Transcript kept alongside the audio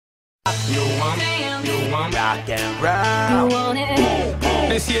rock and roll. You want it?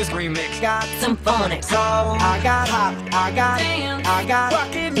 This year's remix Got some phonics. I got hop, I got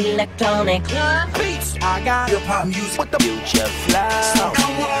rockin' Electronic beats. I got hip hop music with the future flow. So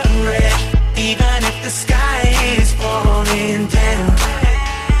don't worry, even if the sky is falling down.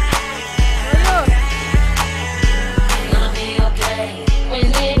 Gonna be okay when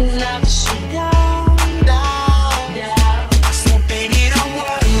it knocks you down, down, down. So baby, don't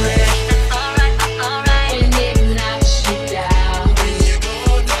worry. Alright, alright. When it knocks you down, When you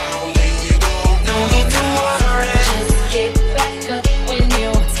go down, when you go down, no need to worry. just get back up when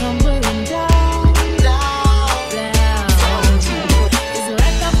you're tumbling down, down, down. It's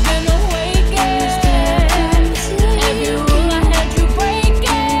like I've been awakened. Every rule I had you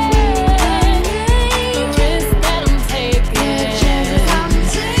breaking. The risk that I'm taking.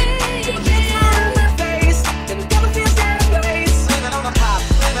 Living on the pop,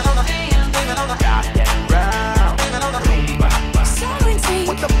 living on the rock and roll.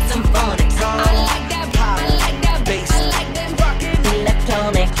 With the Some phonics. I like that. I like that. bass. I like that.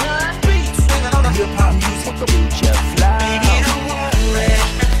 Electronic beats. Living on the hip hop music with the future flow. Baby, don't worry.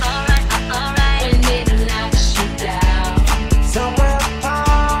 Alright, alright. When it knocks you down. Somewhere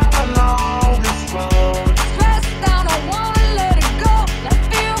far along this road. Pressed down, I wanna let it go. I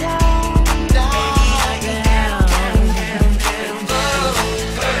feel down, down, down.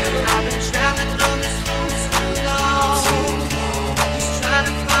 I've been traveling on this road so long, just trying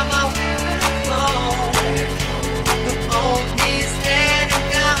to find my way home. The old me's dead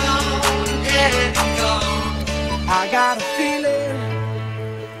and gone, dead and gone. I got a feeling.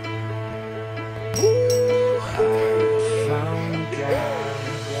 Ooh, I found God.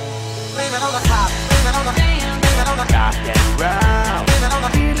 Living on the top, living on the rock and roll. Living on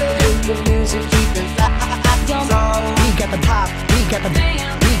the feeling. The music keeping fly. So we got the pop, we got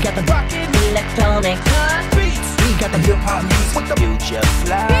the rockin' Electronic beats. We got the hip hop music with the future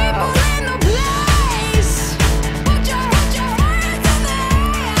flow. in the place. Put your hands in the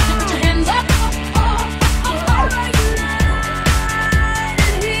air. Put your hands up. Alright,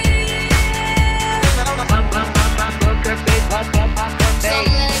 united here. Living on the So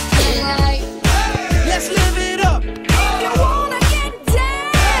let's get right. let's live it up. You wanna get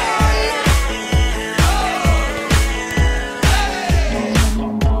down.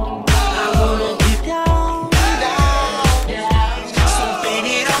 I wanna get down, down, down. So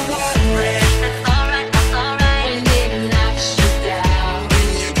baby, don't worry. Alright, alright. When it knocks you down, When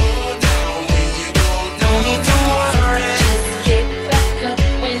you go down, when you go down, no need to worry. just get back up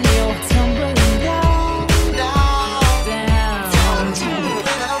when you're tumbling down, down, down.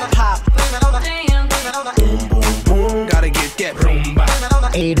 Living on the pop, living on the boom boom boom. Gotta get that rumba.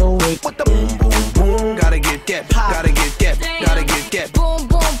 808 with the boom boom boom. Gotta get that pop. Gotta get that. Gotta get that. Boom,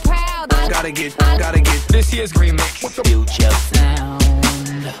 boom, proud. Gotta get this year's remix with the future sound.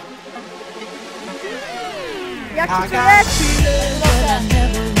 I got a feeling But I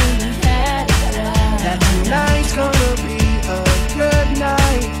never really had it. that tonight's gonna be a good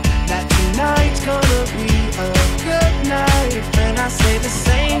night. That tonight's gonna be a good night. And I say the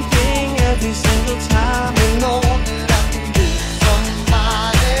same thing every single time. You know that I can do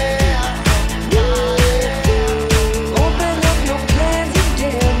somebody. Open up your plans and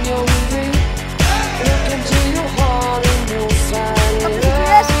damn your ring. Look into your heart and you'll find it.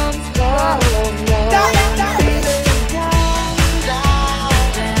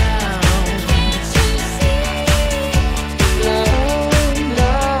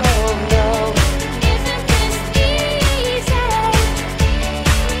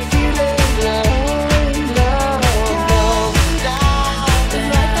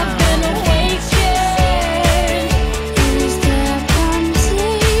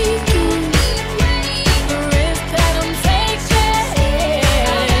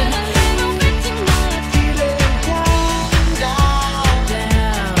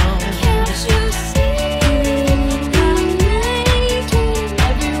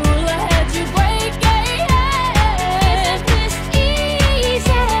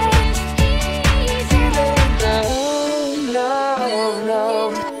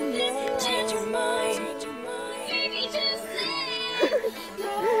 Change your mind. Baby, just say.